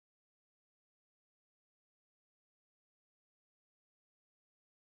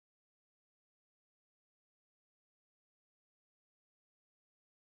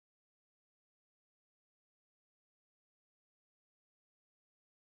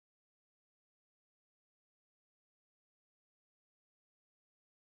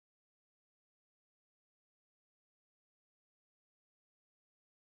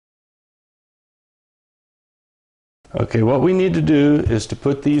Okay, what we need to do is to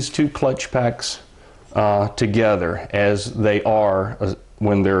put these two clutch packs together as they are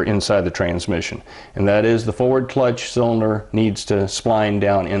when they're inside the transmission. And that is, the forward clutch cylinder needs to spline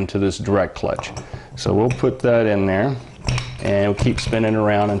down into this direct clutch. So we'll put that in there and we'll keep spinning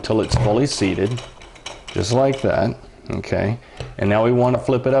around until it's fully seated, just like that. Okay, and now we want to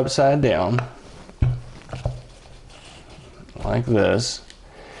flip it upside down like this,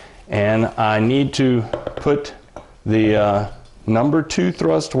 and I need to put the number 2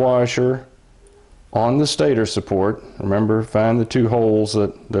 thrust washer on the stator support. Remember, find the 2 holes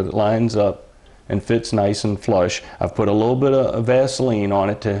that it lines up and fits nice and flush. I've put a little bit of Vaseline on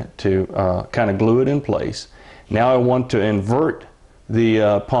it to kind of glue it in place. Now I want to invert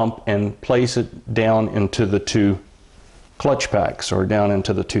the pump and place it down into the 2 clutch packs, or down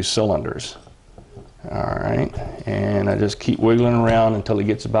into the 2 cylinders. Alright, and I just keep wiggling around until it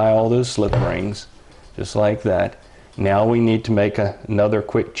gets by all those slip rings, just like that. Now we need to make another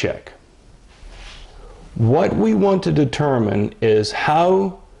quick check. What we want to determine is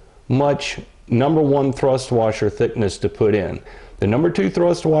how much number 1 thrust washer thickness to put in. The number 2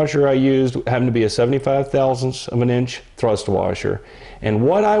 thrust washer I used happened to be a 75 thousandths of an inch thrust washer. And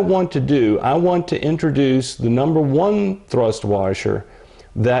what I want to do, I want to introduce the number 1 thrust washer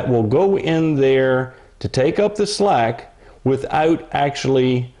that will go in there to take up the slack without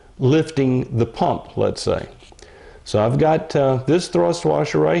actually lifting the pump, let's say. So I've got this thrust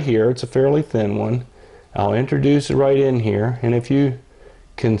washer right here. It's a fairly thin one. I'll introduce it right in here, and if you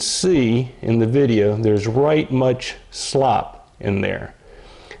can see in the video, there's right much slop in there.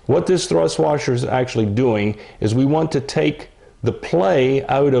 What this thrust washer is actually doing is we want to take the play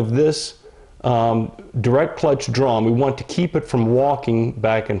out of this direct clutch drum. We want to keep it from walking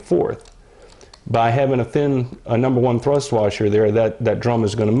back and forth. By having a thin number 1 thrust washer there, that drum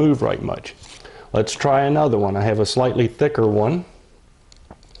is going to move right much. Let's try another one. I have a slightly thicker one.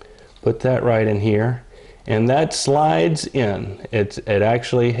 Put that right in here, and that slides in. It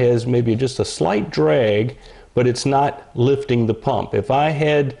actually has maybe just a slight drag, but it's not lifting the pump. If I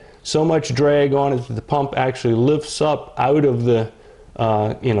had so much drag on it that the pump actually lifts up out of the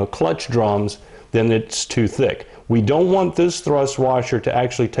clutch drums, then it's too thick. We don't want this thrust washer to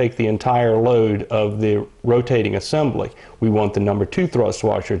actually take the entire load of the rotating assembly. We want the number 2 thrust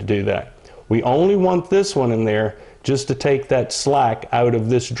washer to do that. We only want this one in there just to take that slack out of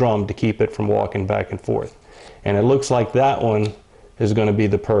this drum to keep it from walking back and forth. And it looks like that one is going to be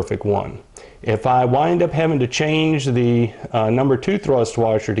the perfect one. If I wind up having to change the number 2 thrust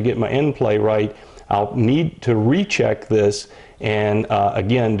washer to get my end play right, I'll need to recheck this and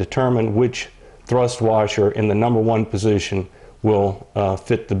again determine which thrust washer in the number 1 position will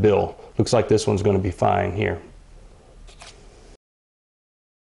fit the bill. Looks like this one's going to be fine here.